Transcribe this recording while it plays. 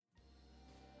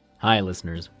Hi,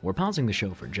 listeners. We're pausing the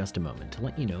show for just a moment to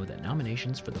let you know that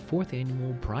nominations for the 4th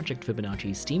Annual Project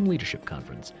Fibonacci STEAM Leadership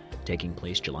Conference, taking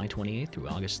place July 28th through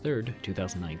August 3rd,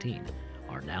 2019,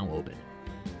 are now open.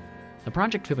 The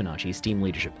Project Fibonacci STEAM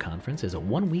Leadership Conference is a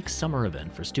one-week summer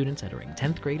event for students entering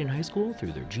 10th grade in high school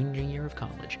through their junior year of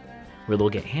college, where they'll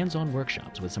get hands-on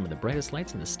workshops with some of the brightest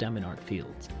lights in the STEM and art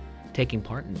fields, taking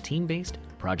part in team-based,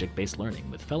 project-based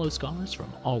learning with fellow scholars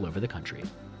from all over the country.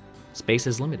 Space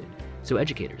is limited, so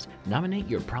educators, nominate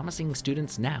your promising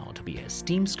students now to be a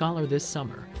STEAM scholar this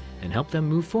summer and help them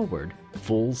move forward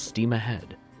full steam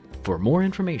ahead. For more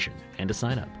information and to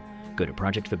sign up, go to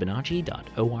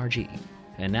projectfibonacci.org.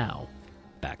 And now,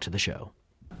 back to the show.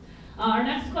 Our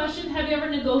next question, have you ever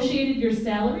negotiated your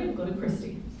salary? We'll go to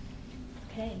Christy.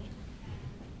 Okay.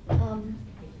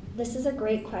 This is a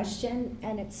great question,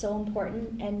 and it's so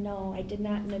important, and no, I did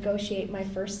not negotiate my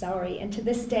first salary, and to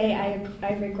this day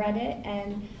I regret it,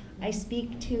 and I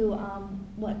speak to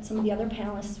what some of the other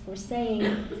panelists were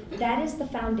saying. That is the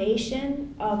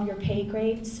foundation of your pay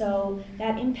grade, so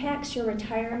that impacts your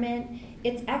retirement.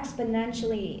 It's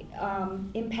exponentially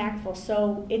impactful,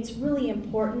 so it's really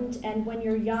important, and when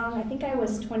you're young, I think I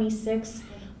was 26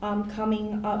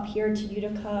 coming up here to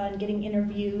Utica and getting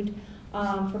interviewed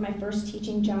for my first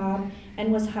teaching job,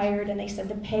 and was hired, and they said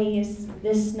the pay is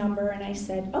this number, and I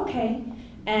said okay,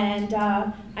 and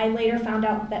I later found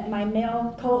out that my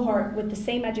male cohort with the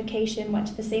same education, went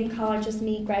to the same college as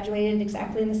me, graduated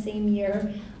exactly in the same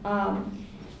year,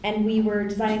 and we were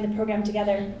designing the program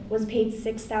together, was paid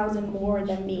 $6,000 more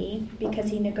than me because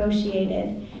he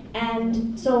negotiated.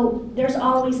 And so there's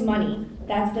always money,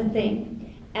 that's the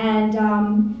thing. And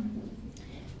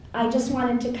I just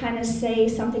wanted to kind of say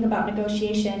something about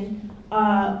negotiation.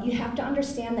 You have to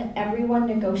understand that everyone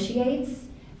negotiates,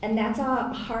 and that's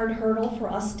a hard hurdle for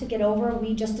us to get over.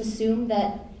 We just assume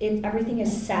that everything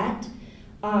is set,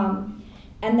 and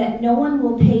that no one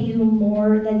will pay you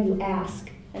more than you ask.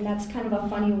 And that's kind of a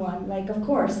funny one. Like, of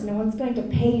course, no one's going to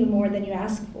pay you more than you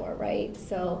ask for, right?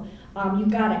 So you've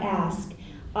got to ask.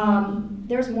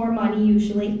 There's more money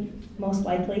usually, most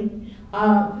likely.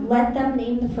 Let them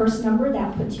name the first number.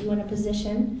 That puts you in a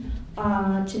position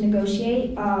to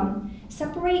negotiate.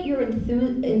 Separate your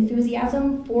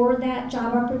enthusiasm for that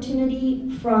job opportunity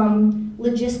from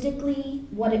logistically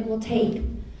what it will take.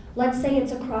 Let's say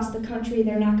it's across the country,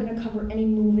 they're not going to cover any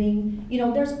moving.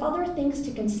 There's other things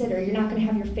to consider. You're not going to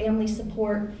have your family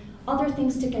support, other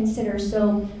things to consider.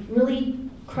 So really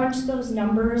crunch those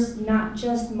numbers, not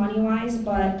just money-wise,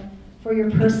 but for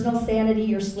your personal sanity,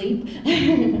 your sleep.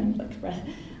 And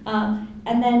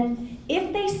then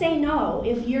if they say no,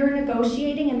 if you're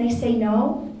negotiating and they say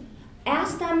no,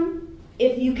 ask them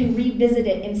if you can revisit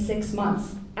it in 6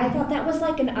 months. I thought that was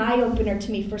like an eye-opener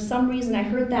to me. For some reason, I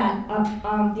heard that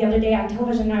the other day on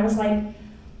television, and I was like,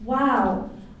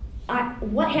 wow,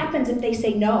 what happens if they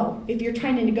say no, if you're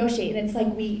trying to negotiate? And it's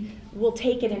like we'll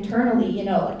take it internally,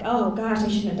 like, oh gosh, I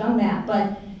shouldn't have done that.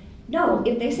 But no,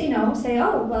 if they say no, say,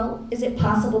 oh, well, is it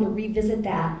possible to revisit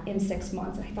that in 6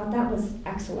 months? I thought that was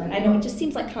excellent. I know it just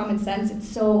seems like common sense.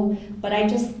 But I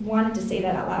just wanted to say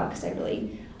that out loud because I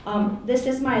really, this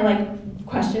is my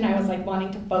question I was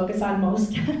wanting to focus on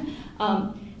most.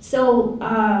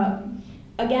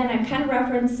 Again, I'm kind of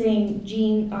referencing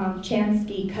Jean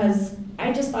Chansky because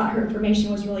I just thought her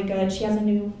information was really good. She has a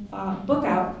new book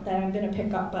out that I'm going to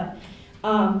pick up, but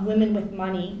Women with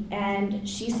Money, and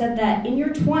she said that in your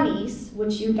 20s,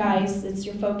 which you guys, it's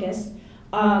your focus,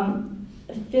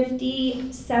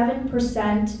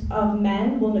 57% of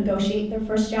men will negotiate their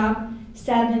first job,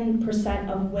 7%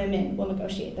 of women will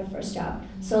negotiate their first job.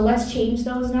 So let's change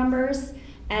those numbers,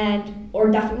 or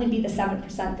definitely be the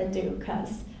 7% that do,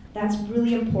 because that's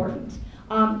really important.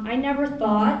 I never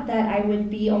thought that I would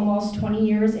be almost 20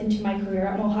 years into my career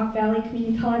at Mohawk Valley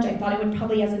Community College. I thought I would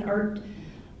probably, as an art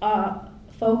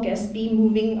focus, be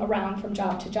moving around from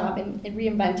job to job and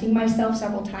reinventing myself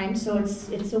several times. So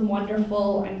it's a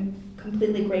wonderful, I'm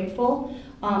completely grateful.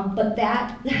 But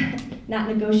that, not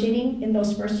negotiating in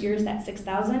those first years, that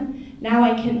 $6,000, now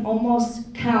I can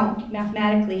almost count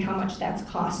mathematically how much that's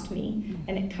cost me,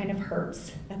 and it kind of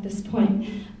hurts at this point.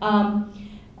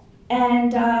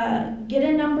 And get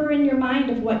a number in your mind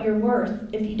of what you're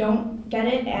worth. If you don't get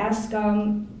it, ask,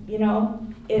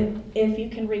 if you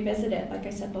can revisit it, like I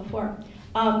said before.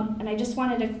 And I just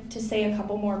wanted to say a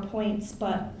couple more points,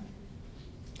 but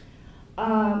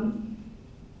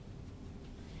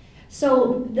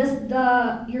so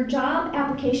your job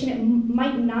application, it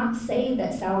might not say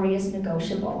that salary is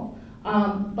negotiable,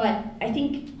 but I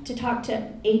think to talk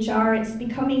to HR, it's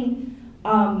becoming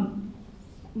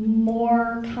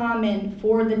more common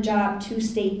for the job to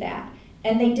state that.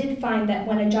 And they did find that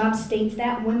when a job states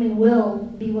that, women will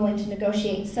be willing to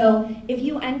negotiate. So if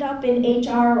you end up in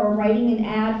HR or writing an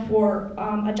ad for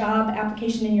a job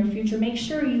application in your future, make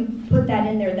sure you put that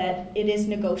in there that it is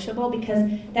negotiable,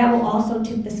 because that will also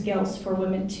tip the scales for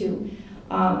women too.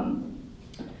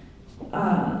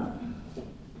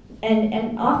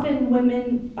 And often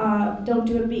women don't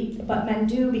do it, but men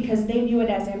do, because they view it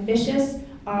as ambitious.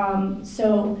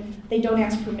 So they don't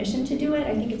ask permission to do it.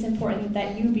 I think it's important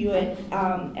that you view it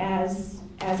as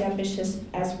ambitious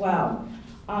as well.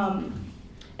 And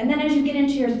then as you get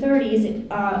into your 30s,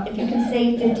 if you can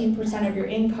save 15% of your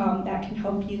income, that can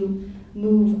help you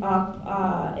move up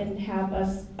and have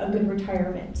a good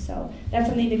retirement. So that's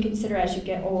something to consider as you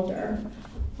get older.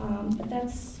 But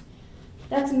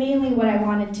that's mainly what I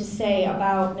wanted to say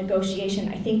about negotiation.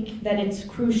 I think that it's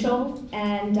crucial,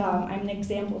 and I'm an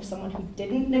example of someone who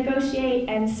didn't negotiate,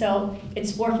 and so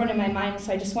it's forefront in my mind,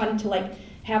 so I just wanted to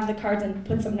have the cards and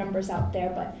put some numbers out there,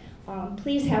 but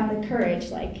please have the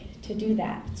courage to do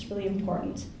that. It's really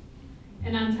important.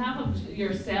 And on top of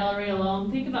your salary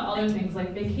alone, think about other things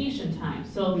like vacation time.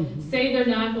 So say they're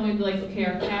not going to okay,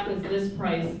 our cap is this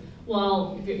price.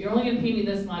 Well, if you're only going to pay me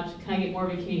this much, can I get more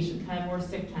vacation? Can I have more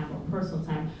sick time or personal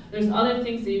time? There's other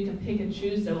things that you can pick and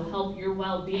choose that will help your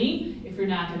well-being if you're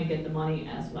not going to get the money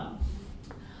as well.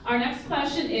 Our next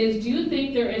question is, do you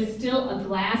think there is still a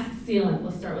glass ceiling?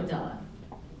 Let's start with Della.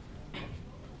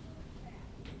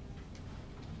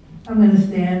 I'm going to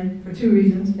stand for two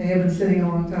reasons. A, I've been sitting a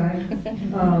long time.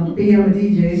 B, I'm a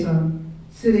DJ, so I'm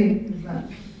sitting is not,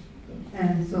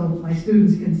 and so my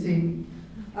students can see me.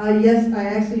 Yes, I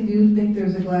actually do think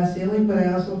there's a glass ceiling, but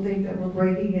I also think that we're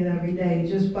breaking it every day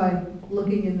just by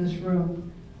looking in this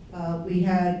room. We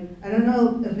had, I don't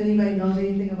know if anybody knows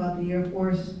anything about the Air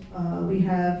Force. We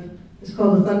have, it's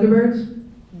called the Thunderbirds.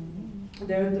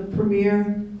 They're the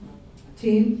premier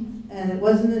team, and it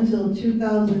wasn't until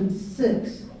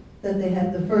 2006 that they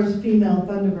had the first female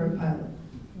Thunderbird pilot.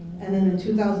 And then in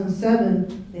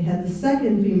 2007, they had the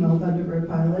second female Thunderbird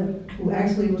pilot, who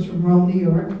actually was from Rome, New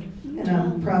York. And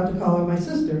I'm proud to call her my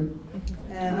sister.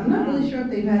 And I'm not really sure if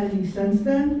they've had any since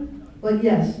then, but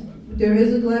yes, there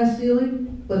is a glass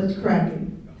ceiling, but it's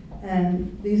cracking.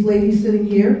 And these ladies sitting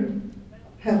here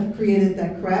have created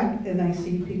that crack, and I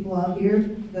see people out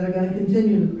here that are going to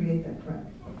continue to create that crack.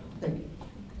 Thank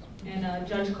you. And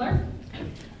Judge Clark?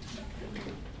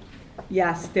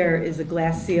 Yes, there is a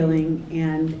glass ceiling,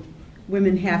 and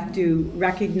women have to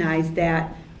recognize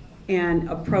that and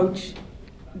approach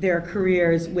their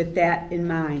careers with that in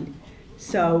mind.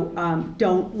 So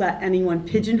don't let anyone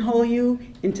pigeonhole you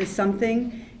into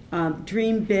something.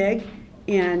 Dream big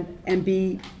and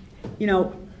be,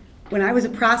 when I was a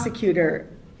prosecutor,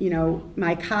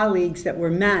 my colleagues that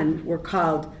were men were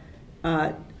called,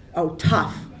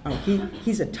 tough.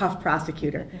 He's a tough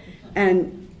prosecutor.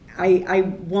 And I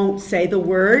won't say the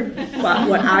word, but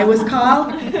what I was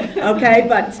called, okay,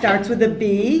 but it starts with a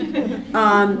B.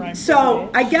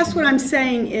 So I guess what I'm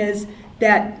saying is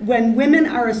that when women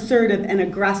are assertive and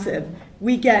aggressive,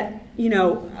 we get,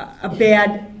 a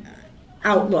bad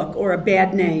outlook or a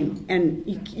bad name, and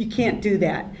you can't do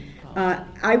that.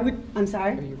 I'm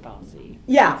sorry? Or you're bossy.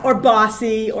 Yeah, or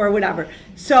bossy or whatever.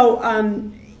 So,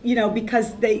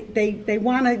 because they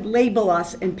want to label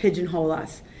us and pigeonhole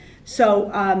us. So,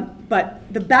 but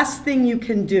the best thing you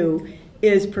can do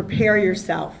is prepare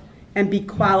yourself and be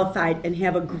qualified and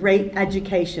have a great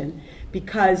education,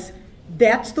 because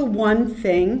that's the one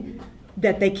thing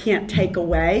that they can't take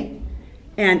away.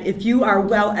 And if you are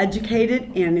well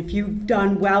educated and if you've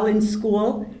done well in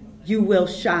school, you will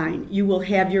shine. You will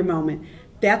have your moment.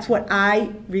 That's what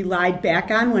I relied back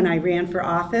on when I ran for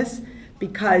office,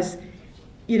 because,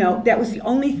 that was the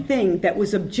only thing that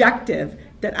was objective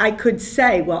that I could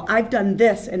say, well, I've done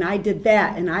this and I did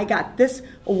that and I got this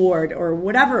award or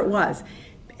whatever it was.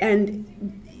 And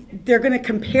they're going to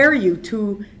compare you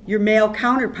to your male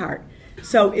counterpart.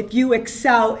 So if you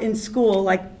excel in school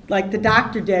like the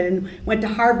doctor did and went to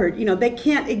Harvard, they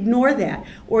can't ignore that.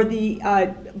 Or the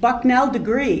Bucknell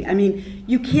degree. I mean,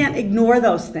 you can't ignore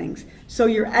those things. So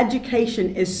your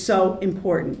education is so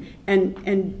important.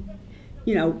 And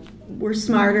we're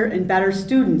smarter and better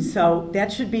students, so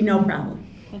that should be no problem.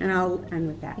 And I'll end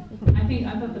with that.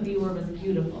 I thought the B word was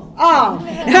beautiful. Oh,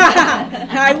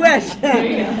 I wish. There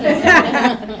you go.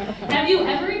 Have you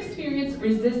ever experienced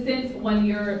resistance when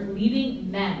you're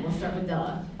leading men? We'll start with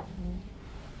Della.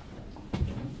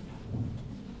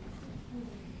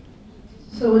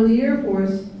 So in the Air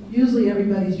Force, usually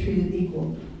everybody's treated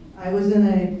equal. I was in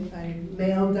a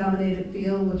male-dominated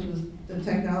field, which was the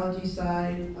technology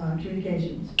side,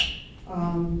 communications.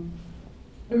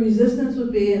 The resistance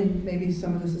would be, and maybe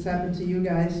some of this has happened to you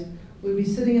guys, we'd be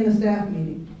sitting in a staff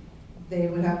meeting. They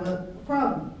would have a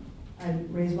problem. I'd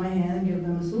raise my hand and give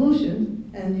them a solution,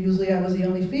 and usually I was the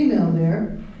only female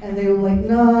there, and they were like,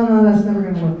 no, that's never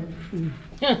gonna work.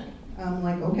 I'm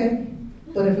like, okay.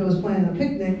 But if it was planning a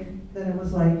picnic, then it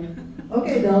was like,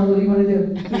 okay, Del, what do you want to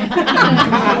do?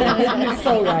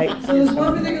 So right. So this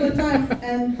one particular time,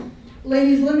 and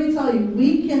ladies, let me tell you,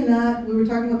 we were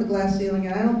talking about the glass ceiling,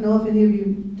 and I don't know if any of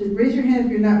you, raise your hand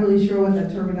if you're not really sure what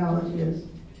that terminology is.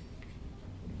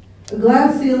 A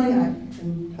glass ceiling,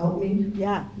 and help me,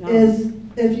 Yeah. No. is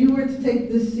if you were to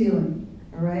take this ceiling,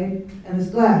 all right, and this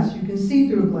glass, you can see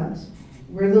through glass.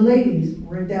 We're the ladies,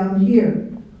 we're down here.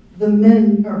 The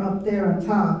men are up there on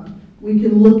top. We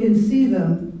can look and see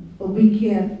them, but we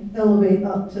can't elevate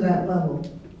up to that level.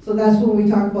 So that's when we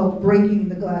talk about breaking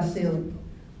the glass ceiling.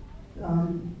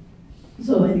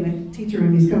 So anyway, teacher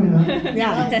Amy's coming up.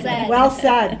 Yeah. Well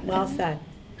said. Well said.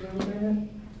 Well said.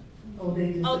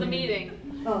 Oh, the meeting.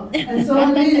 Oh, and so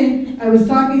in the meeting, I was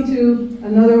talking to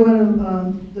another one of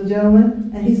the gentlemen,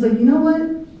 and he's like, you know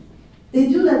what? They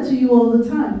do that to you all the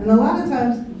time. And a lot of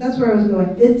times, that's where I was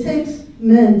going. It takes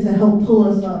men to help pull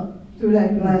us up through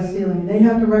that glass ceiling. They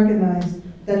have to recognize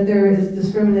that there is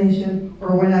discrimination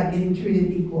or we're not getting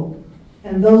treated equal.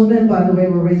 And those men, by the way,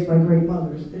 were raised by great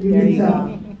mothers. And you There can you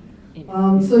tell.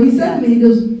 So he said to me, he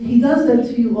goes, he does that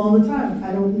to you all the time.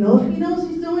 I don't know if he knows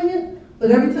he's doing it,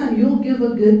 but every time you'll give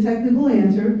a good technical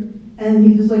answer, and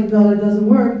he's just like, no, that doesn't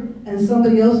work. And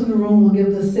somebody else in the room will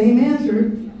give the same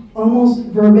answer, almost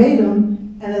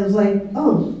verbatim, and it was like,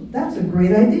 oh, that's a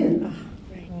great idea.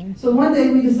 So one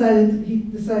day he decided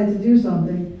to do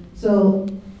something. So,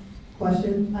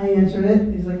 question, I answered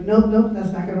it. He's like, nope,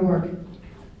 that's not gonna work.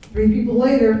 3 people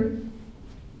later,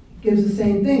 gives the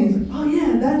same thing. He's like, oh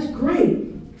yeah, that's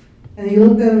great. And he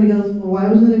looked at him and he goes, well, why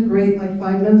wasn't it great like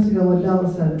 5 minutes ago when Della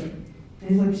said it? And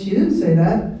he's like, she didn't say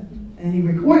that. And he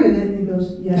recorded it and he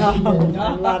goes, yes, she did.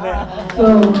 I love it.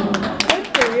 So, Good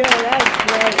for you. That's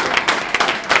great.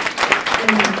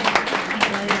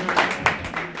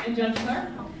 And Judge Clark?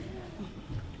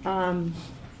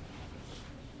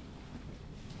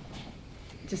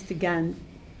 Just again,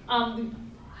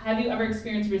 Have you ever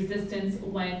experienced resistance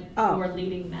when Oh. you were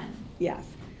leading men? yes.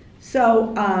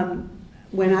 So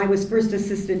when I was first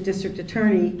assistant district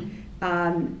attorney,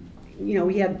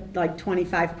 we had like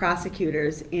 25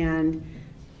 prosecutors, and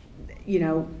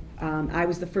I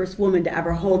was the first woman to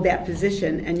ever hold that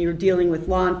position. And you're dealing with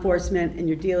law enforcement, and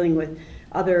you're dealing with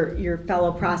your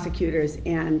fellow prosecutors,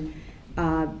 and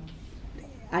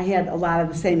I had a lot of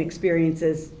the same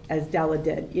experiences as Della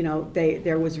did.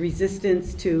 There was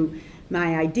resistance to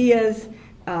my ideas,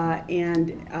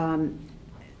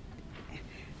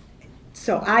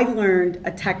 so I learned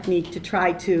a technique to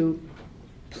try to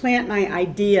plant my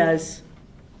ideas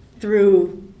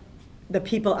through the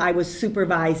people I was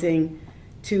supervising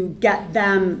to get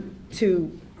them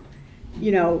to,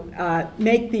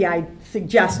 make the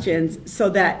suggestions so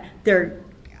that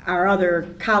our other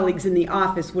colleagues in the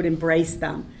office would embrace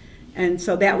them. And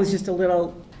so that was just a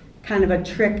little kind of a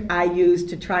trick I used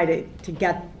to try to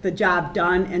get the job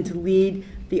done and to lead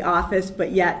the office,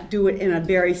 but yet do it in a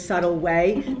very subtle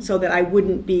way so that I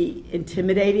wouldn't be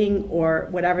intimidating or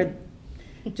whatever.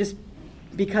 Just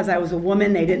because I was a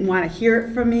woman, they didn't want to hear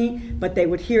it from me, but they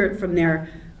would hear it from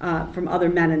from other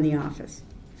men in the office.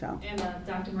 So. And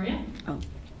Dr. Maria? Oh.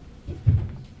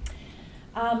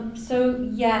 So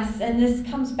yes, and this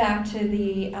comes back to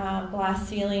the glass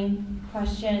ceiling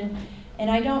question, and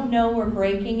I don't know we're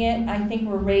breaking it, I think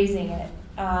we're raising it.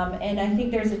 And I think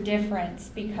there's a difference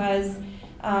because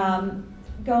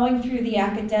going through the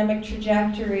academic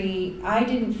trajectory, I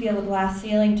didn't feel a glass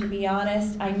ceiling, to be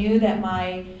honest. I knew that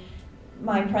my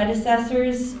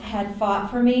predecessors had fought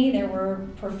for me. There were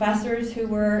professors who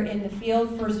were in the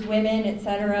field, first women,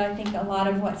 etc. I think a lot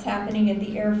of what's happening at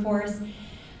the Air Force.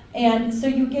 And so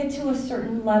you get to a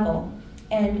certain level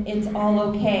and it's all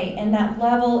okay. And that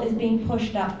level is being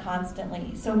pushed up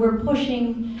constantly. So we're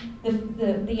pushing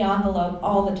the envelope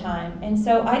all the time. And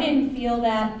so I didn't feel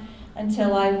that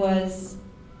until I was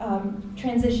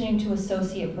transitioning to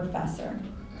associate professor,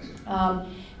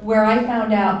 where I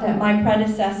found out that my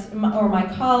predecessor, or my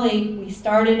colleague, we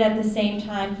started at the same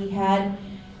time. He had,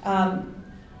 I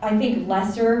think,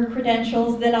 lesser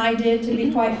credentials than I did, to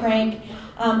be quite frank,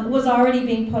 was already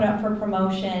being put up for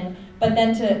promotion. But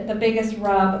then the biggest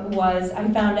rub was I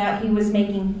found out he was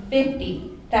making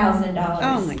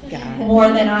 $50,000 more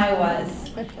than I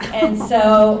was. And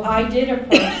so I did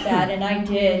approach that, and I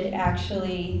did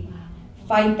actually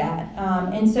fight that.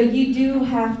 And so you do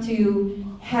have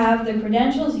to have the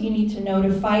credentials, you need to know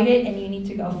to fight it, and you need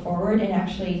to go forward and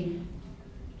actually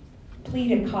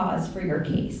plead a cause for your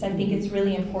case. I think it's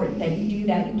really important that you do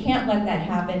that. You can't let that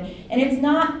happen. And it's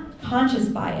not conscious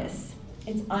bias,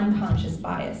 it's unconscious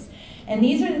bias. And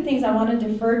these are the things I want to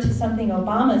defer to something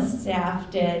Obama's staff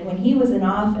did when he was in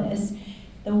office.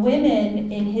 The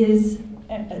women in his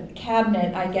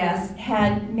cabinet, I guess,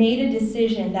 had made a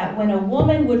decision that when a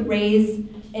woman would raise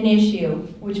an issue,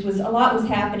 which was a lot was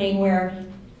happening where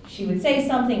she would say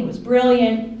something, it was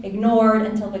brilliant, ignored,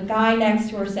 until the guy next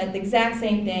to her said the exact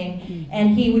same thing, and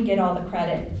he would get all the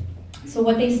credit. So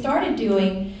what they started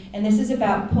doing, and this is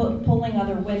about pulling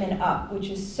other women up, which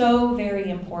is so very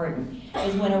important,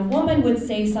 is when a woman would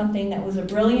say something that was a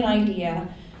brilliant idea,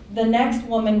 the next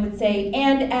woman would say,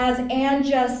 and as Ann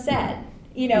just said,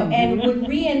 and would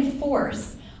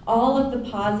reinforce all of the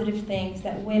positive things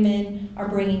that women are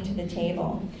bringing to the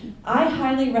table. I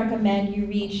highly recommend you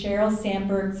read Sheryl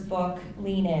Sandberg's book,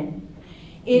 Lean In.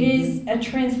 It is a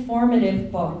transformative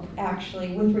book,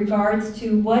 actually, with regards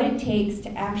to what it takes to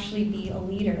actually be a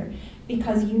leader,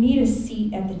 because you need a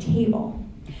seat at the table.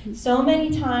 So many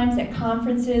times at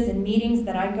conferences and meetings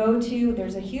that I go to,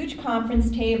 there's a huge conference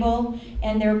table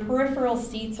and there are peripheral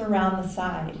seats around the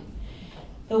side.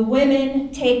 The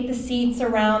women take the seats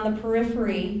around the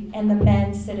periphery and the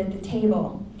men sit at the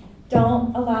table.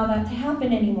 Don't allow that to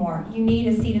happen anymore. You need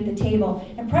a seat at the table,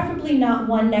 and preferably not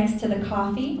one next to the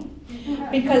coffee,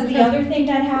 because the other thing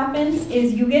that happens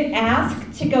is you get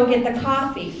asked to go get the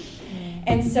coffee.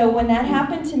 And so when that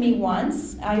happened to me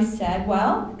once, I said,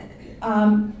 well,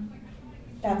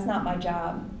 that's not my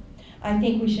job. I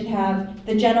think we should have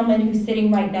the gentleman who's sitting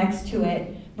right next to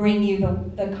it bring you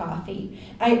the coffee.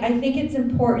 I think it's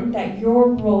important that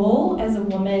your role as a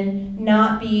woman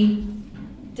not be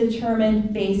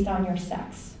determined based on your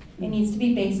sex. It needs to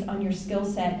be based on your skill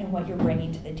set and what you're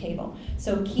bringing to the table.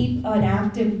 So keep an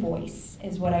active voice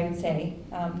is what I would say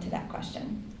to that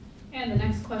question. And the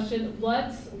next question,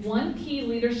 what's one key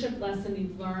leadership lesson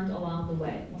you've learned along the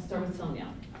way? We'll start with Sonia.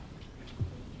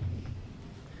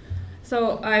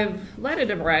 So I've led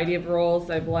a variety of roles.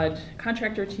 I've led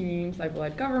contractor teams, I've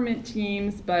led government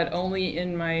teams, but only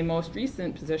in my most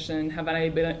recent position have I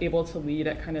been able to lead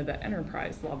at kind of the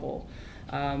enterprise level.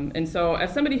 And so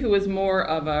as somebody who was more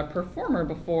of a performer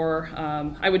before,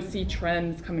 I would see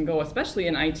trends come and go, especially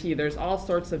in IT. There's all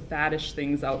sorts of faddish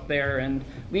things out there, and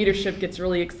leadership gets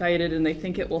really excited and they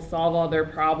think it will solve all their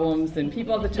problems, and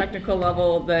people at the technical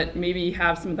level that maybe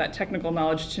have some of that technical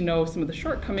knowledge to know some of the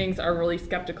shortcomings are really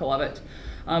skeptical of it.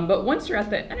 But once you're at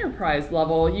the enterprise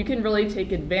level, you can really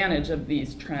take advantage of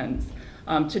these trends.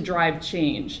 To drive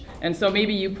change. And so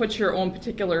maybe you put your own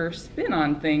particular spin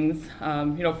on things.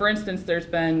 For instance, there's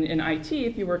been in IT,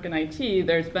 if you work in IT,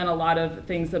 there's been a lot of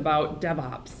things about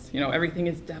DevOps. Everything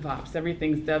is DevOps,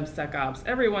 everything's DevSecOps,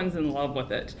 everyone's in love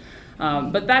with it.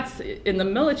 But that's, in the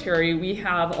military, we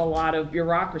have a lot of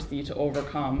bureaucracy to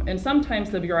overcome. And sometimes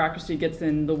the bureaucracy gets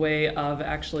in the way of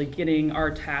actually getting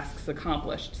our tasks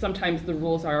accomplished. Sometimes the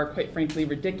rules are, quite frankly,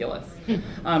 ridiculous.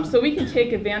 So we can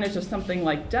take advantage of something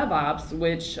like DevOps,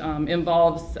 which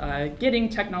involves getting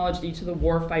technology to the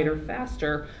warfighter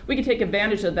faster. We can take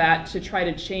advantage of that to try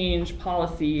to change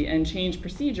policy and change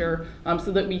procedure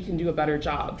so that we can do a better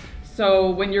job.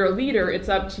 So when you're a leader, it's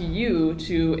up to you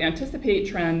to anticipate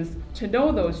trends, to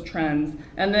know those trends,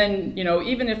 and then,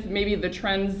 even if maybe the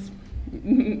trends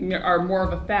are more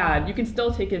of a fad, you can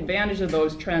still take advantage of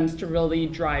those trends to really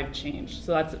drive change.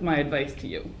 So that's my advice to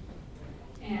you.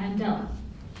 And Della.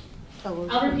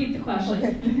 I'll repeat the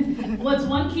question. Okay. What's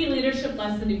one key leadership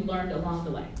lesson you've learned along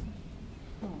the way?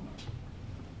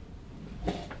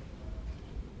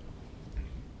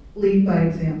 Lead by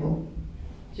example.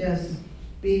 Just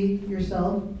be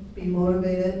yourself, be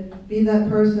motivated, be that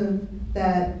person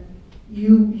that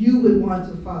you would want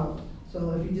to follow.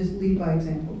 So if you just lead by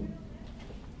example.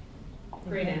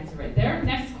 Great answer right there.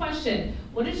 Next question.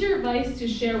 What is your advice to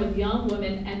share with young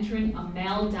women entering a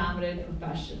male-dominated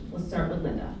profession? Let's start with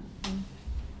Linda.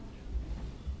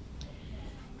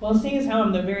 Well, seeing as how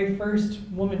I'm the very first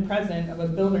woman president of a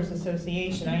builders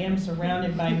association, I am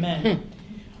surrounded by men.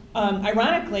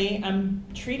 Ironically, I'm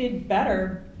treated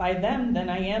better by them than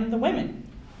I am the women,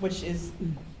 which is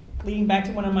leading back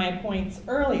to one of my points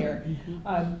earlier.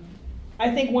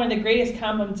 I think one of the greatest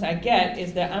compliments I get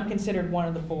is that I'm considered one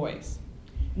of the boys.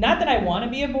 Not that I want to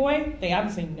be a boy, they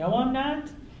obviously know I'm not,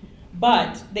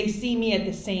 but they see me at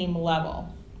the same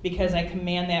level because I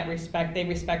command that respect. They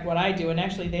respect what I do, and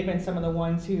actually they've been some of the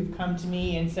ones who've come to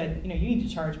me and said, you need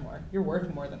to charge more. You're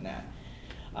worth more than that.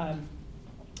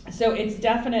 So it's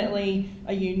definitely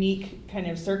a unique kind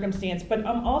of circumstance, but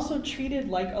I'm also treated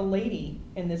like a lady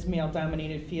in this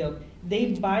male-dominated field.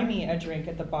 They buy me a drink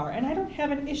at the bar, and I don't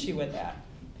have an issue with that.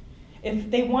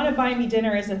 If they want to buy me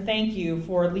dinner as a thank you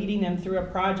for leading them through a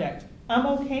project, I'm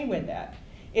okay with that.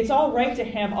 It's all right to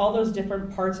have all those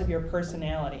different parts of your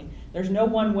personality. There's no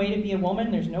one way to be a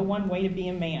woman, there's no one way to be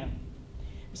a man.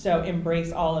 So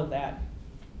embrace all of that.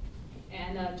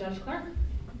 And Judge Clark?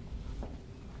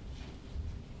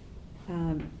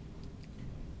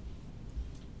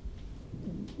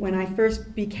 When I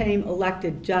first became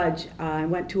elected judge, I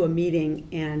went to a meeting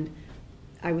and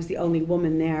I was the only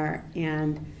woman there,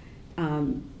 and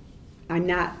I'm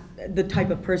not the type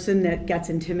of person that gets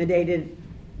intimidated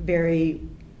very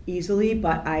easily,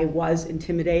 but I was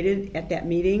intimidated at that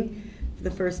meeting for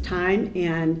the first time,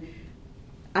 and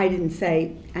I didn't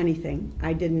say anything.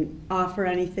 I didn't offer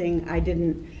anything. I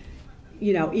didn't,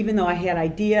 even though I had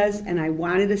ideas and I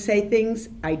wanted to say things,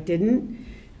 I didn't.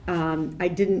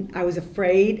 I was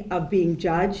afraid of being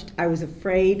judged. I was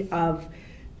afraid of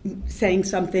saying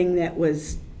something that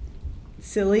was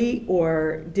silly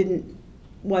or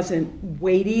wasn't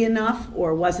weighty enough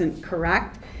or wasn't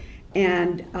correct.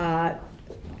 And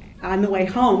on the way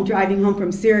home, driving home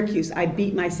from Syracuse, I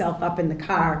beat myself up in the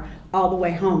car all the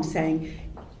way home saying,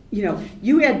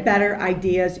 you had better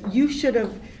ideas. You should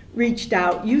have reached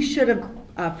out. You should have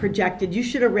projected. You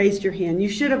should have raised your hand. You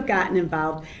should have gotten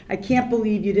involved. I can't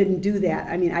believe you didn't do that.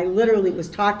 I mean, I literally was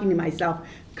talking to myself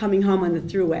coming home on the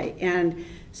thruway. And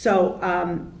so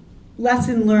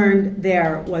lesson learned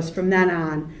there was from then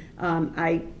on,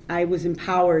 I was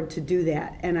empowered to do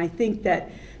that. And I think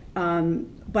that,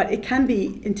 but it can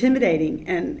be intimidating.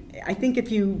 And I think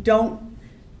if you don't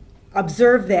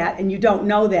observe that and you don't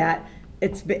know that,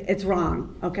 it's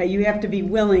wrong, okay? You have to be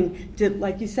willing to,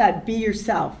 like you said, be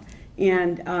yourself.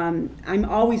 And I'm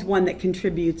always one that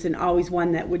contributes and always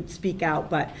one that would speak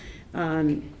out, but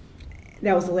that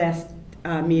was the last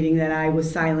meeting that I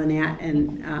was silent at.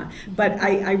 And but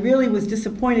I really was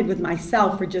disappointed with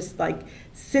myself for just like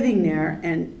sitting there,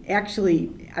 and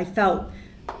actually I felt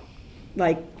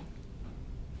like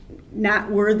not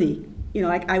worthy,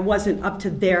 like I wasn't up to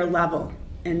their level.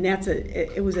 And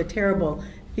it was a terrible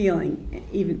feeling.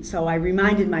 Even so, I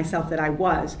reminded myself that I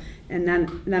was, and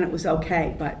then it was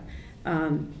okay. But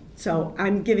so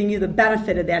I'm giving you the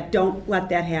benefit of that. Don't let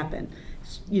that happen.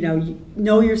 You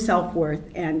know your self-worth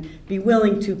and be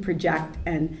willing to project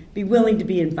and be willing to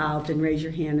be involved and raise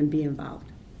your hand and be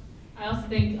involved. I also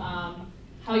think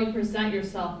how you present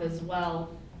yourself as well.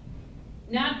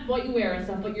 Not what you wear and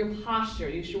stuff, but your posture.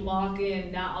 You should walk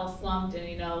in not all slumped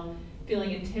and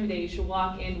feeling intimidated. You should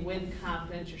walk in with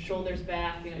confidence, your shoulders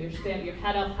back, your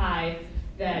head up high,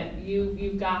 that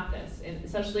you've got this. And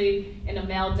especially in a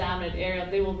male-dominant area,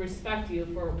 they will respect you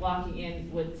for walking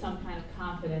in with some kind of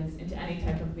confidence into any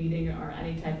type of meeting or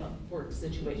any type of work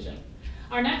situation.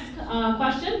 Our next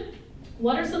question,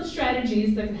 what are some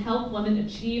strategies that can help women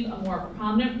achieve a more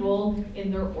prominent role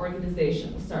in their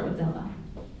organization? We'll start with Zelda.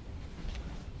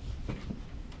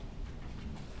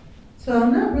 So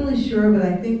I'm not really sure, but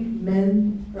I think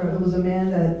it was a man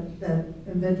that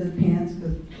invented pants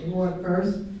because they wore it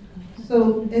first.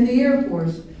 So in the Air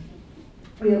Force,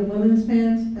 we have women's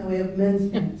pants and we have men's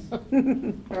pants.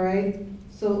 All right?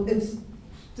 So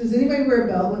does anybody wear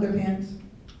a belt with their pants?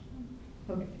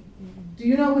 Okay. Do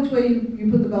you know which way you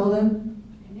put the belt in?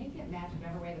 And they get matched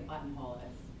whatever way the buttonhole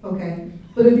is. Okay.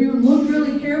 But if you look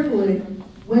really carefully,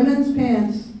 women's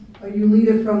pants, you lead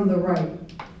it from the right.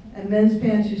 And men's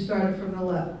pants, you start it from the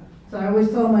left. So I always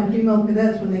tell my female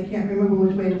cadets when they can't remember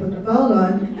which way to put the belt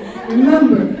on,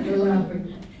 remember, they're laughing.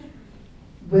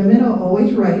 Women are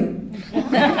always right.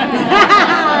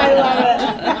 I love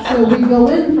it. So we go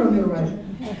in from the right.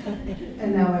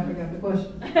 And now I forgot the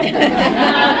question. What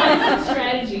are some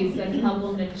strategies that can help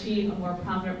women achieve a more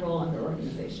prominent role in their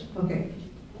organization? Okay.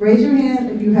 Raise your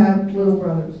hand if you have little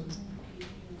brothers.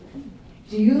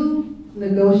 Do you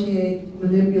negotiate,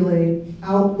 manipulate,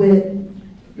 outwit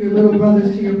your little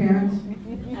brothers to your parents?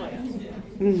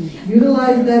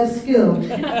 Utilize that skill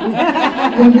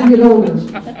when you get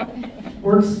older.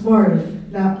 Work smarter,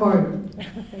 not harder.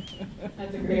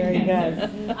 That's a great answer.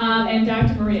 And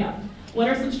Dr. Maria, what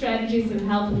are some strategies that can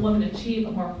help women achieve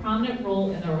a more prominent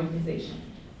role in their organization?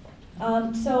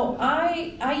 So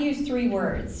I use 3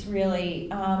 words, really.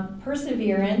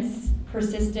 Perseverance,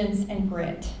 persistence, and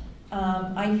grit.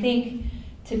 I think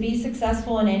to be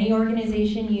successful in any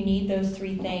organization, you need those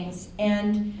 3 things.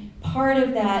 And part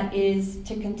of that is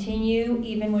to continue,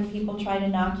 even when people try to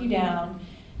knock you down,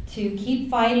 to keep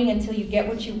fighting until you get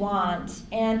what you want,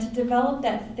 and to develop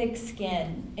that thick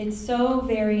skin. It's so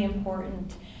very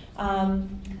important.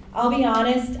 I'll be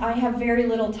honest, I have very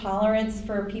little tolerance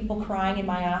for people crying in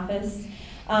my office.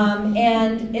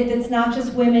 And it's not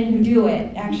just women who do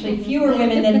it. Actually, fewer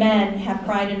women than men have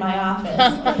cried in my office.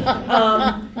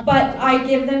 But I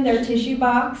give them their tissue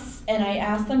box, and I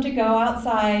ask them to go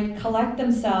outside, collect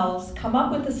themselves, come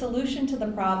up with a solution to the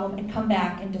problem, and come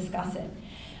back and discuss it.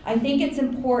 I think it's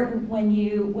important when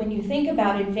you think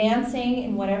about advancing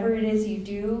in whatever it is you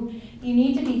do, you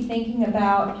need to be thinking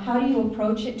about how do you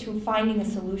approach it to finding a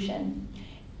solution.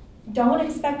 Don't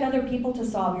expect other people to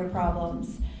solve your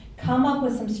problems. Come up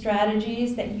with some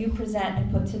strategies that you present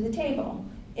and put to the table.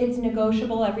 It's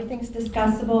negotiable, everything's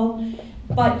discussable,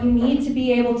 but you need to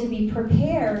be able to be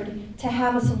prepared to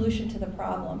have a solution to the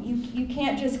problem. You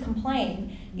can't just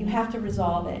complain, you have to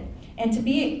resolve it. And to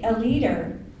be a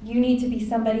leader, you need to be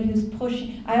somebody who's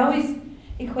pushing. I always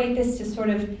equate this to sort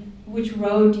of which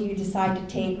road do you decide to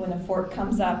take when a fork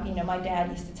comes up. You know, my dad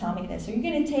used to tell me this. Are you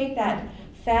going to take that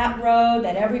fat road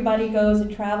that everybody goes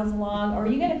and travels along, or are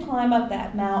you going to climb up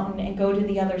that mountain and go to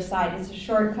the other side? It's a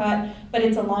shortcut, but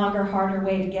it's a longer, harder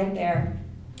way to get there.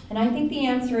 And I think the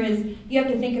answer is you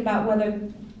have to think about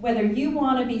whether you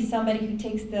want to be somebody who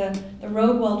takes the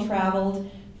road well traveled,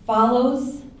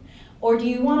 follows, or do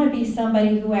you want to be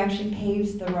somebody who actually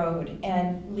paves the road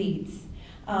and leads?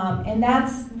 And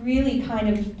that's really kind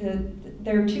of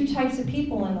there are two types of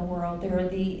people in the world. There are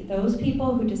those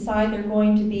people who decide they're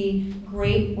going to be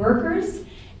great workers,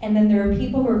 and then there are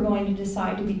people who are going to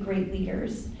decide to be great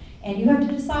leaders. And you have to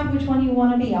decide which one you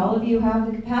want to be. All of you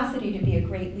have the capacity to be a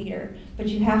great leader, but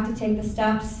you have to take the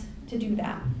steps to do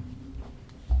that.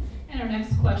 And our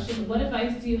next question, what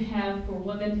advice do you have for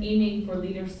women aiming for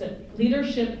leadership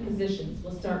positions?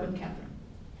 We'll start with Catherine.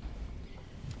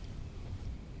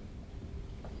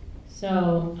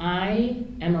 So I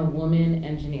am a woman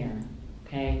engineer,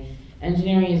 okay?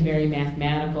 Engineering is very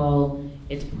mathematical,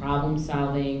 it's problem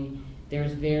solving,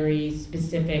 there's very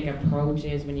specific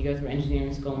approaches when you go through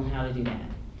engineering school on how to do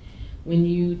that. When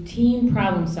you team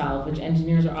problem solve, which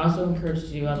engineers are also encouraged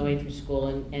to do all the way through school,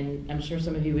 and I'm sure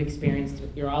some of you have experienced,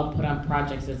 you're all put on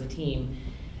projects as a team,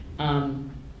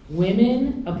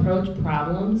 women approach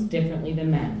problems differently than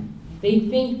men. They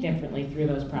think differently through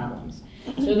those problems.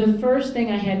 So the first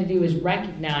thing I had to do is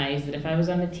recognize that if I was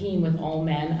on a team with all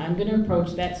men, I'm going to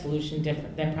approach that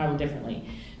that problem differently.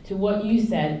 To what you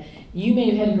said, you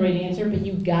may have had a great answer, but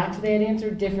you got to that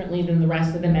answer differently than the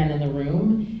rest of the men in the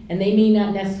room, and they may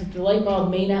not necessarily, the light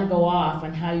bulb may not go off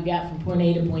on how you got from point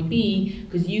A to point B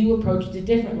because you approached it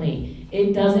differently.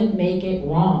 It doesn't make it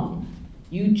wrong.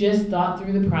 You just thought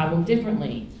through the problem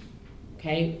differently.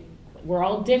 Okay? We're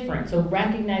all different, so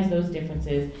recognize those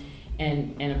differences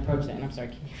and approach that. And I'm sorry,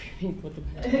 can you repeat what the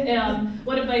question?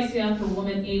 What advice do you have for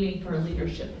women aiming for a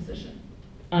leadership position?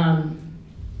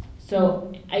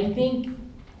 So I think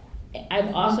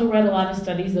I've also read a lot of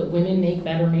studies that women make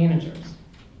better managers.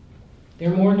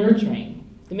 They're more nurturing.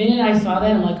 The minute I saw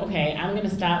that, I'm like, okay, I'm going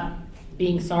to stop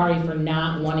being sorry for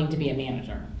not wanting to be a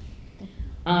manager.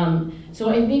 So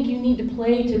I think you need to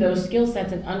play to those skill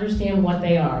sets and understand what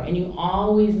they are. And you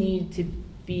always need to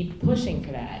be pushing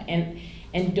for that.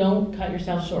 And don't cut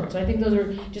yourself short. So I think those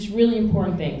are just really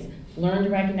important things. Learn to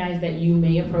recognize that you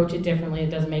may approach it differently, it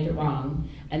doesn't make it wrong,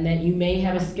 and that you may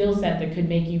have a skill set that could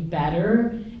make you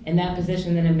better in that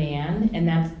position than a man,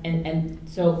 and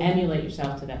so emulate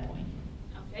yourself to that point.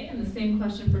 Okay, and the same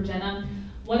question for Jenna.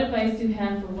 What advice do you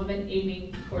have for women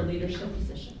aiming for leadership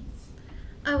positions?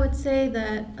 I would say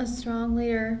that a strong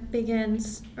leader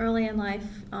begins early in life,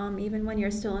 even when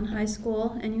you're still in high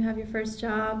school and you have your first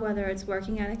job, whether it's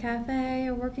working at a cafe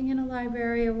or working in a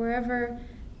library or wherever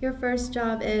your first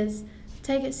job is,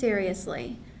 take it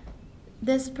seriously.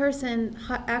 This person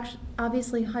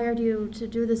obviously hired you to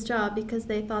do this job because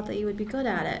they thought that you would be good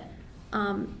at it.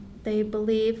 They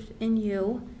believed in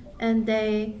you and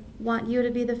they want you to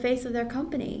be the face of their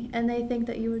company and they think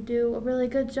that you would do a really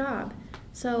good job.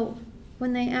 So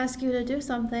when they ask you to do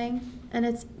something and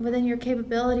it's within your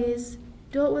capabilities,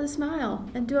 do it with a smile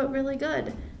and do it really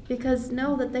good because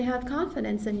know that they have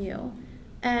confidence in you.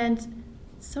 And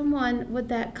someone with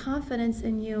that confidence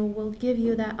in you will give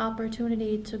you that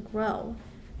opportunity to grow.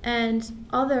 And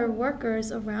other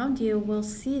workers around you will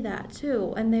see that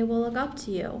too, and they will look up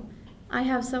to you. I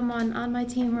have someone on my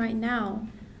team right now.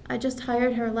 I just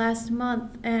hired her last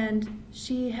month, and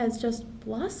she has just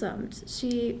blossomed.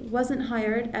 She wasn't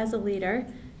hired as a leader.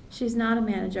 She's not a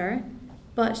manager,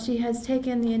 but she has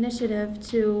taken the initiative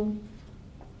to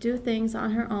do things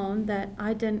on her own that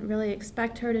I didn't really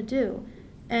expect her to do.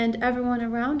 And everyone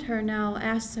around her now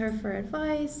asks her for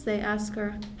advice, they ask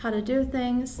her how to do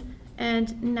things,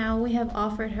 and now we have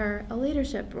offered her a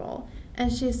leadership role.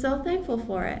 and she's so thankful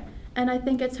for it. And I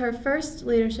think it's her first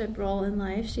leadership role in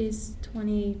life. She's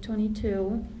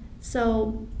 22,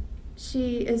 so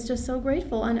she is just so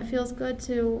grateful, and it feels good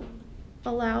to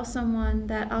allow someone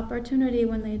that opportunity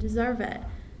when they deserve it.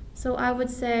 So I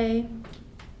would say,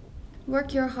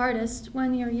 work your hardest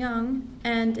when you're young,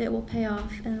 and it will pay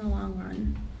off in the long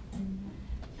run.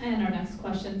 And our next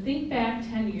question, think back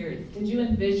 10 years. Did you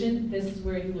envision this is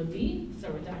where you would be?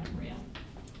 Start with Dr. Maria.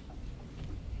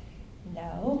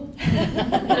 No.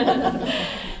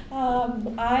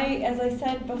 As I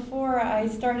said before, I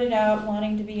started out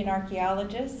wanting to be an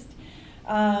archaeologist.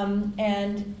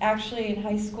 And actually in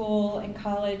high school and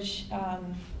college,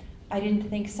 I didn't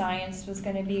think science was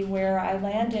going to be where I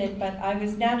landed, but I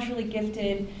was naturally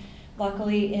gifted,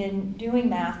 luckily, in doing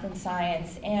math and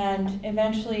science. And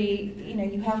eventually,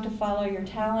 you have to follow your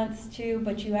talents too,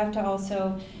 but you have to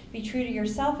also be true to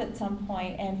yourself at some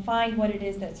point and find what it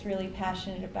is that's really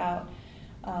passionate about,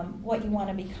 what you want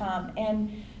to become.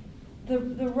 And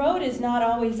the road is not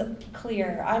always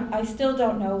clear. I still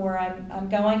don't know where I'm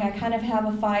going. I kind of have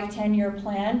a 5-10 year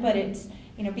plan, but it's,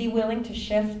 be willing to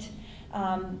shift,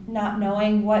 not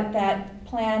knowing what that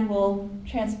plan will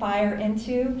transpire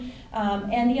into.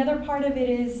 And the other part of it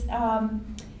is,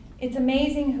 it's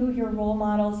amazing who your role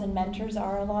models and mentors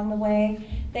are along the way.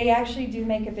 They actually do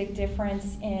make a big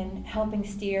difference in helping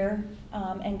steer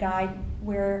and guide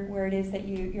where it is that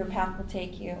your path will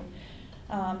take you.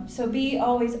 So be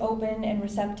always open and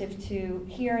receptive to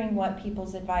hearing what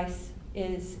people's advice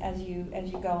is as you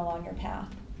go along your path.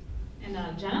 And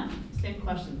Jenna, same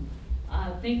question.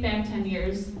 Think back 10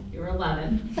 years, you were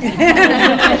 11.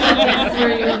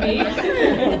 Where you would be?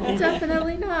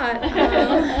 Definitely not.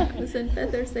 I was in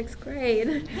 5th or 6th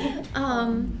grade.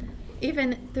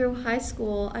 Even through high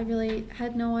school, I really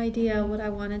had no idea what I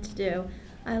wanted to do.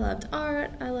 I loved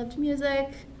art, I loved music.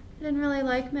 I didn't really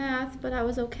like math, but I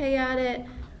was okay at it.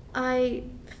 I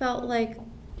felt like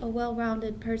a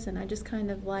well-rounded person. I just kind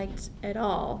of liked it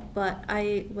all. But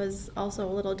I was also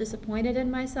a little disappointed in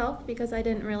myself because I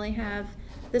didn't really have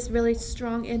this really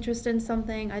strong interest in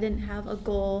something. I didn't have a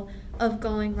goal of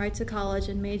going right to college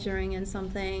and majoring in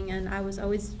something. And I was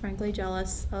always, frankly,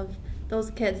 jealous of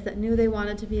those kids that knew they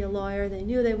wanted to be a lawyer, they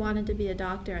knew they wanted to be a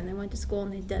doctor, and they went to school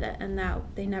and they did it, and that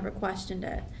they never questioned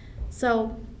it.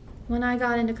 So when I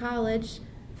got into college,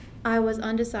 I was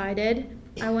undecided.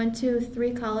 I went to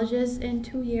 3 colleges in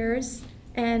 2 years,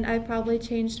 and I probably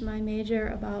changed my major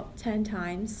about 10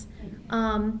 times.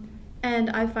 And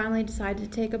I finally decided to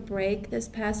take a break this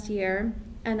past year,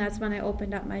 and that's when I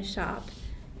opened up my shop.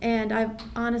 And I've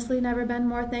honestly never been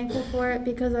more thankful for it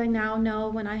because I now know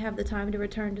when I have the time to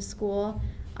return to school,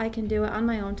 I can do it on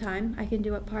my own time. I can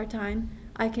do it part-time.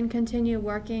 I can continue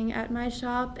working at my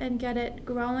shop and get it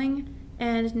growing.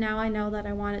 And now I know that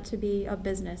I want it to be a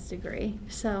business degree.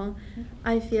 So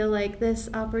I feel like this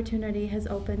opportunity has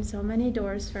opened so many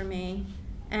doors for me.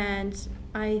 And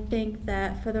I think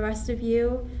that for the rest of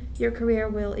you, your career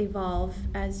will evolve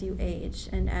as you age.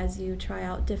 And as you try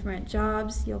out different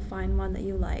jobs, you'll find one that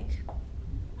you like.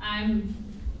 I'm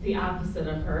the opposite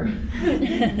of her.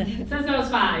 Since I was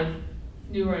 5,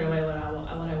 knew right away what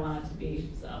I wanted to be.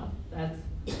 So that's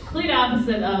complete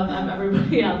opposite of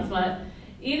everybody else. But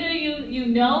either you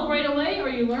know right away or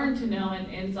you learn to know, and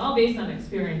it's all based on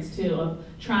experience too, of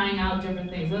trying out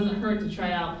different things. It doesn't hurt to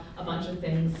try out a bunch of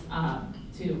things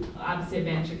to obviously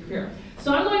advance your career.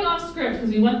 So I'm going off script because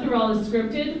we went through all the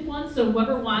scripted ones, so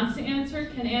whoever wants to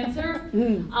answer can answer.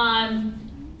 I'm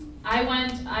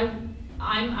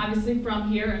obviously from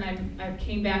here, and I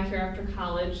came back here after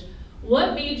college.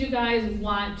 What made you guys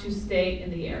want to stay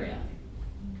in the area?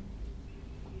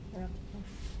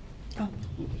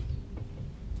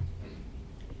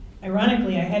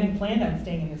 Ironically, I hadn't planned on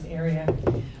staying in this area.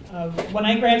 When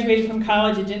I graduated from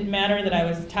college, it didn't matter that I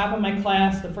was top of my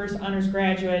class, the first honors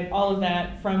graduate, all of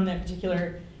that from that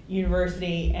particular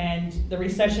university, and the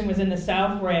recession was in the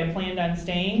South where I had planned on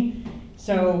staying.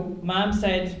 So Mom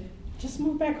said, just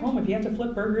move back home. If you have to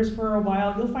flip burgers for a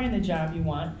while, you'll find the job you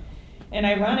want. And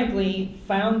ironically,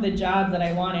 found the job that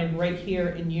I wanted right here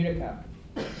in Utica.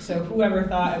 So whoever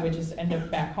thought I would just end up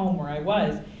back home where I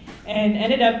was. And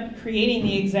ended up creating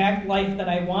the exact life that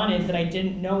I wanted that I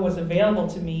didn't know was available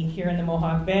to me here in the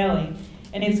Mohawk Valley.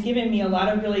 And it's given me a lot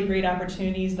of really great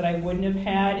opportunities that I wouldn't have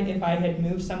had if I had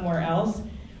moved somewhere else.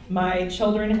 My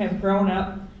children have grown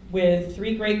up with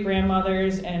 3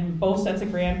 great-grandmothers and both sets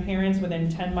of grandparents within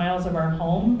 10 miles of our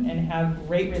home and have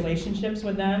great relationships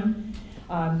with them.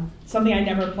 Something I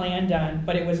never planned on,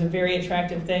 but it was a very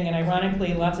attractive thing. And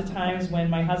ironically, lots of times when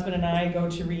my husband and I go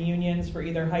to reunions for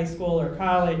either high school or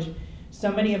college,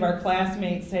 So many of our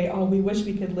classmates say, oh, we wish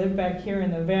we could live back here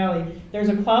in the valley. There's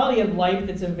a quality of life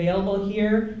that's available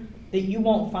here that you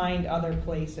won't find other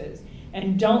places.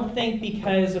 And don't think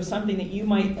because of something that you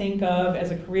might think of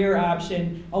as a career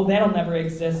option, oh, that'll never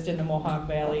exist in the Mohawk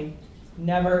Valley.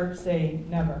 Never say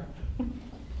never.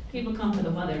 People come for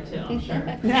the weather too, I'm sure.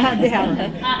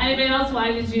 Yeah. Anybody else,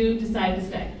 why did you decide to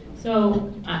stay?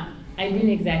 So I didn't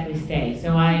exactly stay.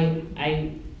 So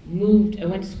I moved, I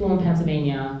went to school in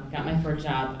Pennsylvania, got my first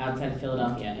job outside of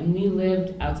Philadelphia, and we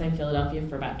lived outside Philadelphia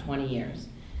for about 20 years.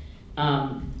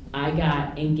 I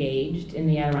got engaged in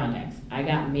the Adirondacks. I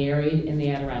got married in the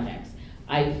Adirondacks.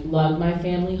 I lugged my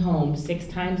family home 6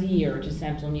 times a year to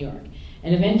Central New York.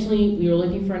 And eventually we were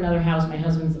looking for another house. My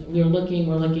husband's, we're looking,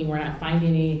 we're not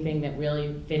finding anything that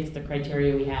really fits the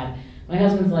criteria we had. My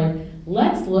husband's like,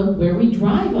 let's look where we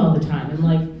drive all the time. I'm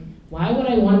like, why would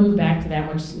I want to move back to that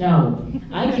much snow?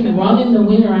 I can run in the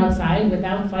winter outside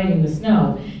without fighting the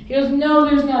snow. He goes, no,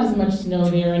 there's not as much snow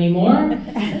there anymore.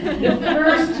 The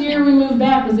first year we moved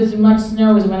back was as much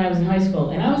snow as when I was in high school.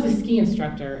 And I was a ski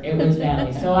instructor at Woods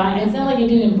Valley. So it's not like I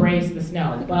didn't embrace the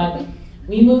snow. But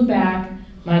we moved back.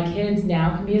 My kids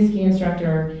now can be a ski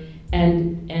instructor.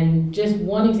 And just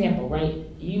one example, right?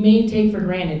 You may take for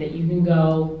granted that you can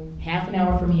go half an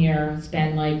hour from here,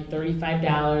 spend like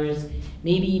 $35,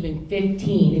 maybe even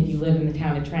 $15 if you live in the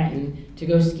town of Trenton, to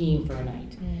go skiing for a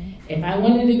night. If I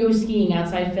wanted to go skiing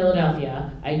outside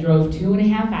Philadelphia, I drove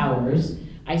 2.5 hours,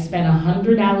 I spent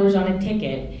 $100 on a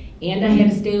ticket, and I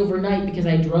had to stay overnight because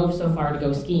I drove so far to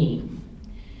go skiing.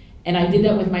 And I did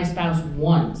that with my spouse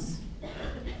once.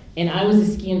 And I was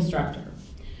a ski instructor.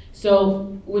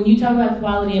 So when you talk about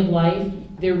quality of life,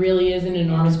 there really is an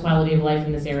enormous quality of life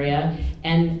in this area.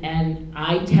 And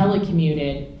I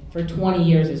telecommuted for 20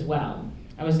 years as well.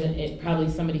 I was probably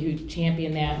somebody who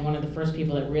championed that and one of the first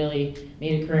people that really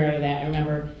made a career out of that. I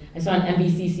remember I saw an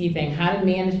NBCC thing, how to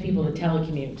manage people to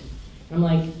telecommute. I'm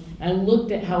like, I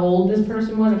looked at how old this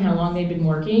person was and how long they'd been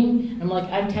working. I'm like,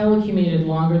 I've telecommuted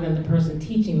longer than the person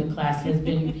teaching the class has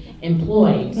been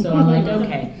employed. So I'm like,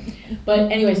 okay.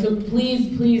 But anyway, so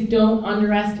please don't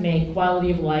underestimate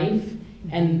quality of life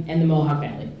and the Mohawk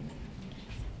Valley.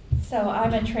 So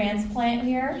I'm a transplant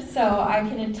here, so I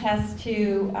can attest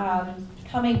to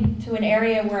coming to an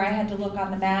area where I had to look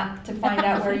on the map to find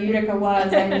out where Utica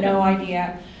was. I had no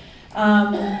idea.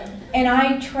 And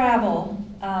I travel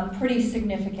pretty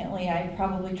significantly. I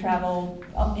probably travel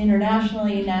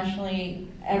internationally, nationally,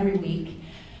 every week.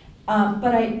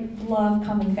 But I love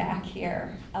coming back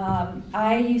here.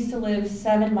 I used to live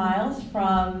 7 miles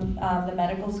from the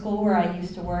medical school where I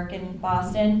used to work in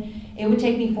Boston. It would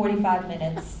take me 45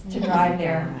 minutes to drive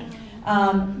there.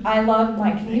 I love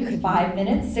my commute, 5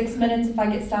 minutes, 6 minutes if I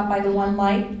get stopped by the one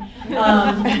light.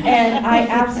 And I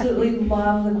absolutely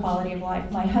love the quality of life.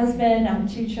 My husband and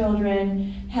 2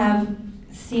 children have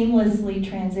seamlessly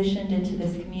transitioned into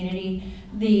this community.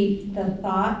 The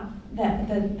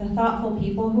thoughtful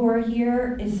people who are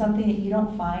here is something that you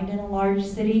don't find in a large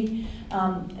city.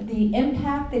 The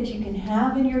impact that you can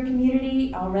have in your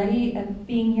community already,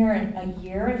 being here a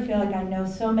year, I feel like I know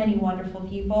so many wonderful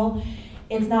people.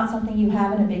 It's not something you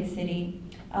have in a big city.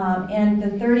 And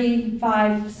the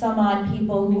 35 some odd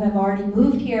people who have already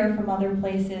moved here from other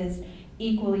places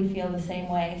equally feel the same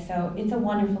way. So it's a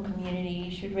wonderful community.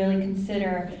 You should really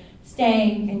consider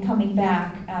staying and coming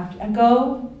back after.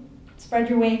 Go, spread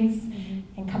your wings,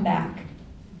 and come back.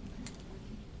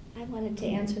 I wanted to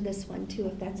answer this one too,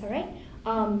 if that's all right.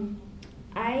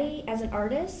 I, as an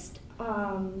artist,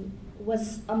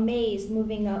 was amazed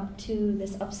moving up to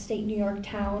this upstate New York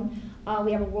town.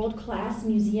 We have a world-class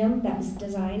museum that was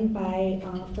designed by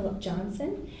Philip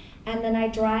Johnson. And then I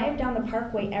drive down the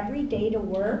Parkway every day to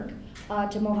work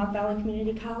to Mohawk Valley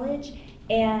Community College,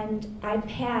 and I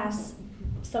pass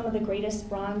some of the greatest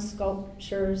bronze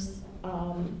sculptures,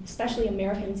 especially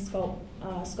American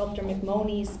sculptor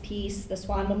McMoney's piece, the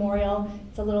Swan Memorial.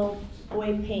 It's a little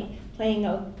boy playing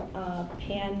a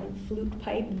pan flute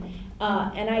pipe,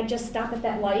 and I just stop at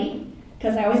that light,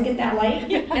 because I always get that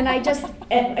light, and I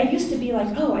used to be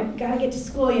like, oh, I've got to get to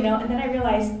school, and then I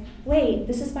realized, wait,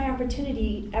 this is my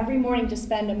opportunity every morning to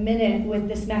spend a minute with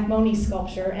this McMoney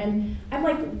sculpture, and I'm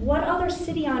like, what other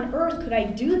city on earth could I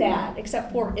do that,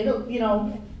 except for,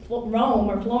 Rome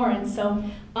or Florence, so,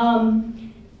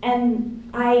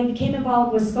 and I became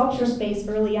involved with Sculpture Space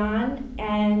early on,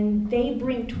 and they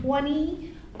bring 20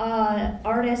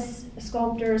 artists,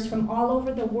 sculptors from all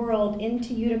over the world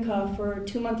into Utica for a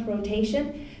 2-month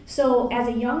rotation. So as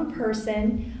a young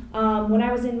person, when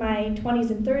I was in my 20s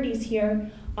and 30s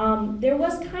here, there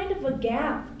was kind of a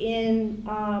gap in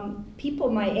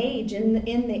people my age in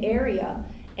the area.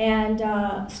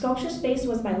 And Sculpture Space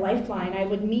was my lifeline. I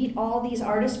would meet all these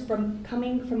artists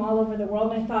coming from all over the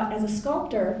world, and I thought, as a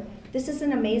sculptor, this is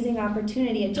an amazing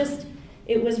opportunity.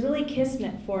 It was really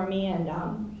kismet for me, and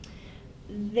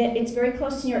it's very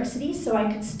close to New York City, so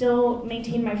I could still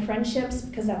maintain my friendships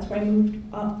because that's where I moved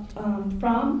up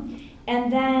from.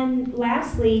 And then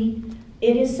lastly,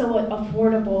 it is so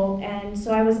affordable, and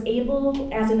so I was able,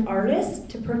 as an artist,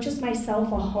 to purchase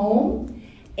myself a home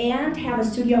and have a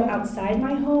studio outside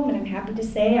my home, and I'm happy to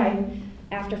say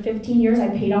after 15 years, I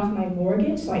paid off my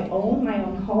mortgage, so I own my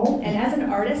own home. And as an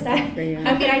artist,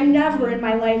 I never in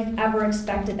my life ever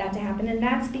expected that to happen, and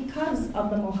that's because of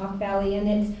the Mohawk Valley and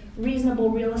its reasonable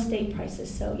real estate prices.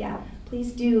 So yeah,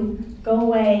 please do go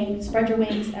away, spread your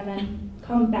wings, and then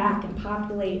come back and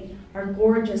populate our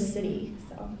gorgeous city.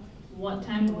 So, what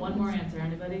time for one more answer?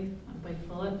 Anybody? Want to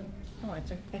pull it? I'll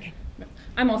answer. Okay.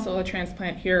 I'm also a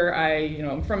transplant here.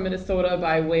 I'm from Minnesota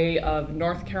by way of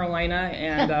North Carolina,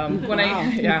 and when I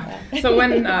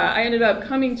ended up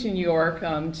coming to New York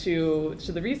to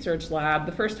the research lab,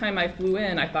 the first time I flew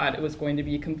in, I thought it was going to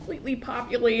be completely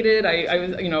populated. I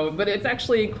was, but it's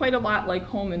actually quite a lot like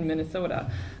home in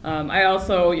Minnesota. I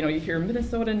also, you hear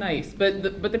Minnesota nice, but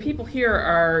the people here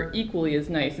are equally as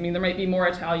nice. I mean, there might be more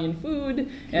Italian food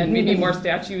and maybe more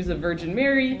statues of Virgin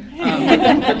Mary,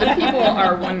 but the people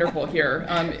are wonderful here.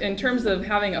 In terms of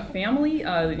having a family,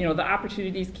 the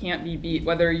opportunities can't be beat,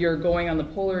 whether you're going on the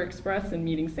Polar Express and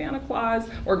meeting Santa Claus,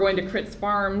 or going to Critz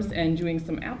Farms and doing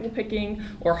some apple picking,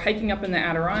 or hiking up in the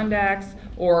Adirondacks,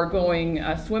 or going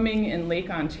swimming in Lake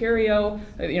Ontario.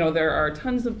 There are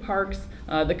tons of parks.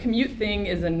 The commute thing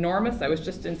is enormous. I was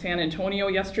just in San Antonio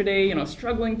yesterday,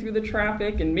 struggling through the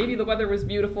traffic, and maybe the weather was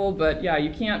beautiful, but yeah,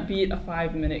 you can't beat a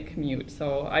 5-minute commute.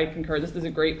 So I concur, this is a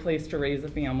great place to raise a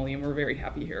family, and we're very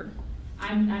happy here.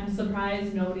 I'm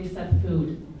surprised nobody said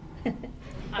food.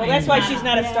 Well, that's why she's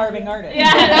not a starving artist.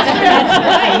 Yeah,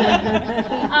 that's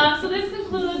right. So this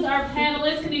concludes our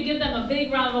panelists. Can you give them a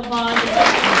big round of applause?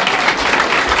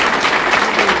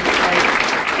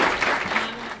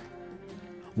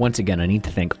 Once again, I need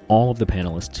to thank all of the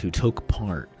panelists who took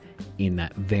part in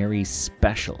that very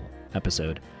special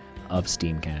episode of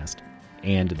STEAMcast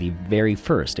and the very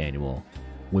first annual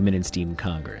Women in STEAM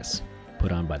Congress,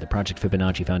 put on by the Project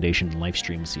Fibonacci Foundation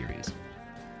Livestream series.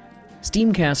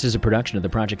 STEAMcast is a production of the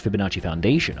Project Fibonacci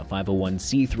Foundation, a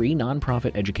 501c3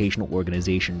 nonprofit educational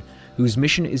organization whose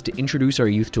mission is to introduce our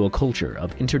youth to a culture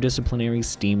of interdisciplinary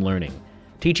STEAM learning,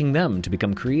 teaching them to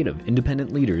become creative,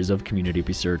 independent leaders of community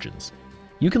resurgence.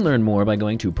 You can learn more by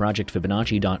going to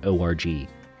projectfibonacci.org.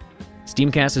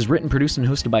 STEAMcast is written, produced, and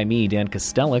hosted by me, Dan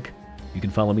Kostelik. You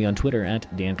can follow me on Twitter at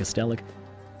Dan Kostelik.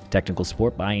 Technical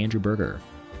support by Andrew Berger.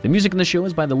 The music in the show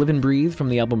is by The Live and Breathe from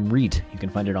the album Reet. You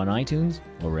can find it on iTunes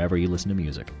or wherever you listen to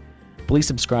music. Please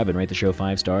subscribe and rate the show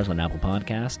 5 stars on Apple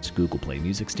Podcasts, Google Play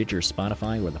Music, Stitcher,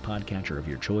 Spotify, or the podcatcher of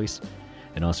your choice.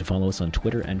 And also follow us on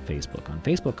Twitter and Facebook. On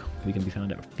Facebook, we can be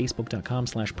found at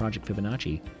facebook.com/Project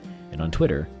Fibonacci. And on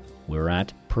Twitter, we're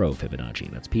at Pro Fibonacci.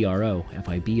 That's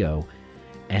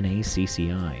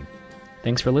PROFIBONACCI.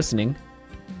 Thanks for listening.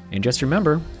 And just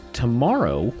remember,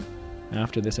 tomorrow,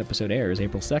 after this episode airs,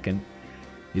 April 2nd,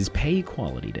 is Pay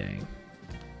Equality Day,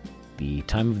 the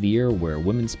time of the year where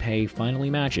women's pay finally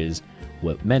matches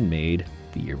what men made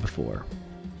the year before.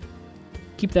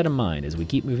 Keep that in mind as we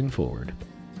keep moving forward,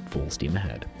 full steam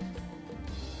ahead.